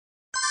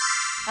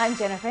I'm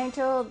Jennifer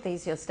Angel.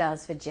 These are your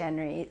stars for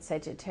January,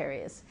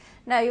 Sagittarius.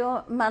 Now,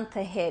 your month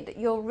ahead,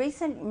 your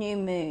recent new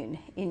moon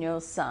in your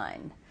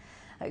sign.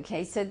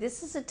 Okay, so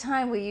this is a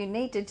time where you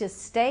need to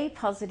just stay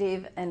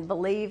positive and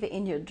believe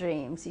in your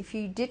dreams. If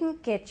you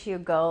didn't get your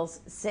goals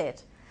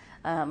set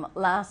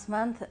last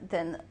month,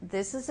 then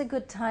this is a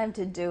good time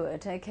to do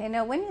it. Okay,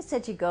 now when you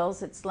set your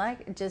goals, it's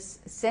like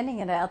just sending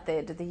it out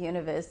there to the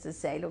universe to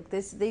say, look,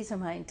 these are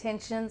my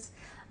intentions,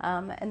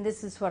 and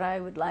this is what I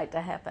would like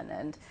to happen.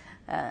 And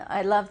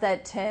I love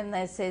that term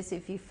that says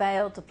if you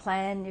fail to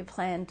plan, you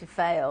plan to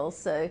fail.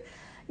 So,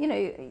 you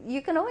know,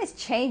 you can always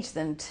change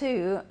them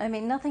too. I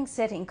mean, nothing's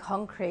set in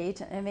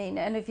concrete. I mean,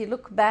 and if you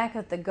look back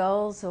at the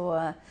goals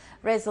or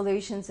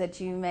resolutions that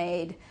you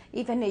made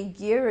even a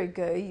year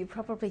ago, you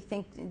probably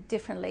think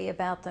differently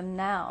about them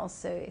now.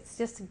 So it's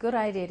just a good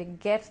idea to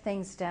get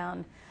things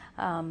down,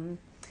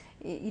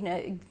 you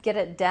know, get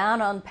it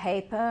down on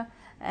paper.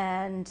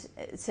 And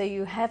so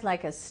you have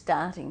like a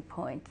starting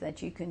point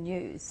that you can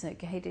use,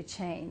 okay, to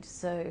change.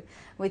 So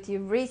with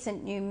your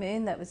recent new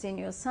moon that was in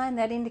your sign,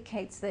 that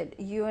indicates that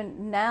you are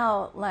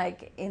now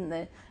like in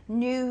the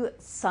new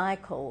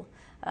cycle.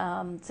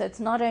 So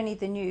it's not only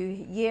the new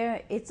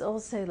year, it's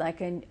also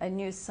like a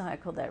new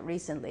cycle that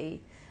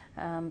recently,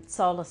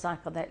 solar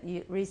cycle that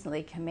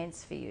recently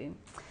commenced for you.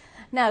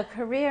 Now,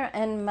 career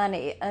and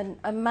money.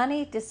 A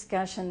money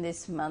discussion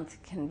this month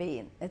can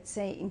be, let's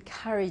say,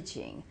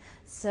 encouraging.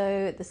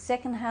 So the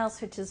second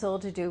house, which is all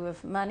to do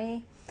with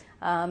money,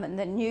 and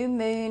the new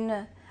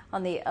moon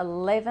on the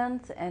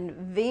 11th, and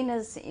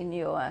Venus in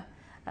your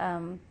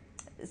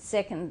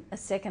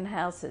second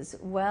house as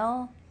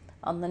well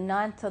on the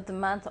 9th of the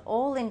month,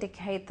 all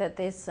indicate that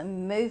there's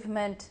some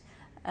movement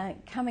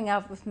coming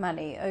up with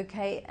money,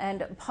 okay,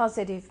 and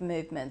positive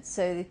movement.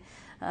 So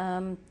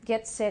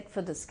get set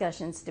for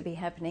discussions to be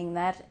happening in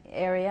that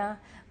area,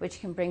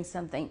 which can bring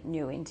something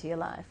new into your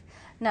life.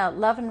 Now,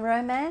 love and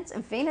romance.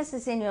 Venus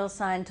is in your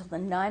sign till the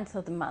 9th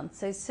of the month.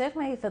 So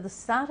certainly for the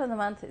start of the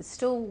month, it's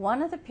still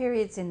one of the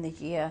periods in the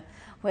year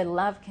where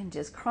love can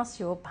just cross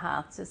your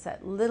path just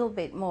that little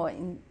bit more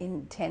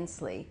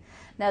intensely.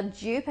 Now,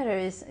 Jupiter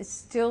is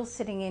still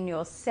sitting in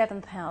your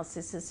 7th house.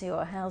 This is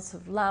your house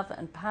of love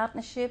and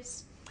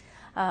partnerships.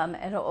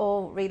 And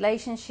all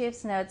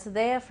relationships. Now it's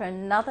there for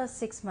another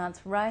 6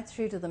 months, right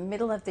through to the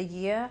middle of the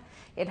year.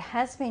 It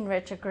has been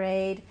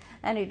retrograde,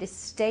 and it is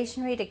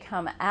stationary to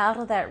come out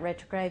of that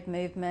retrograde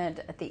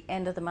movement at the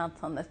end of the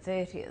month on the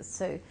 30th.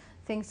 So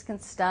things can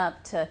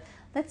start to,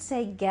 let's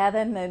say,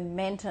 gather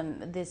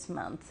momentum this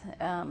month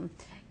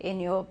in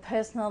your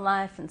personal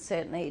life, and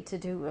certainly to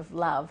do with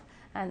love,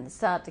 and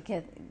start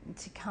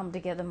to come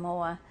together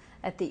more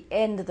at the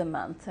end of the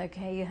month.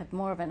 Okay, you have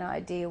more of an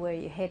idea where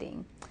you're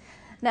heading.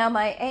 Now,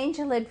 my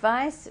angel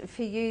advice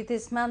for you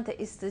this month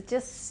is to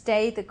just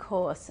stay the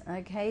course,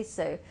 okay?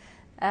 So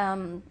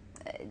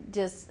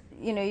just,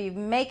 you know, you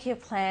make your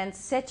plans,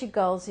 set your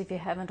goals if you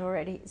haven't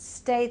already,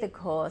 stay the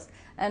course,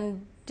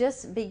 and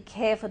just be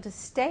careful to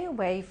stay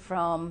away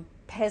from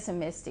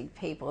pessimistic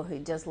people who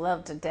just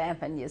love to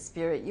dampen your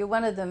spirit. You're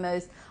one of the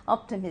most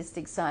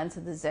optimistic signs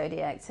of the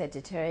zodiac,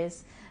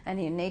 Sagittarius,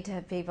 and you need to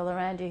have people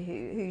around you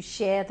who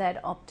share that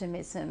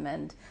optimism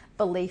and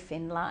belief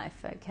in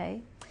life,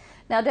 okay?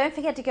 Now, don't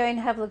forget to go and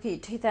have a look at your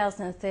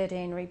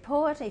 2013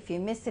 report. If you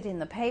missed it in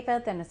the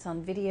paper, then it's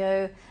on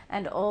video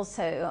and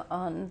also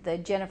on the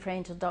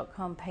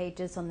jenniferangel.com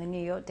pages on the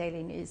New York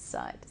Daily News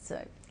site.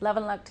 So, love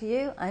and luck to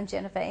you. I'm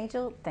Jennifer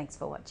Angel. Thanks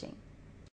for watching.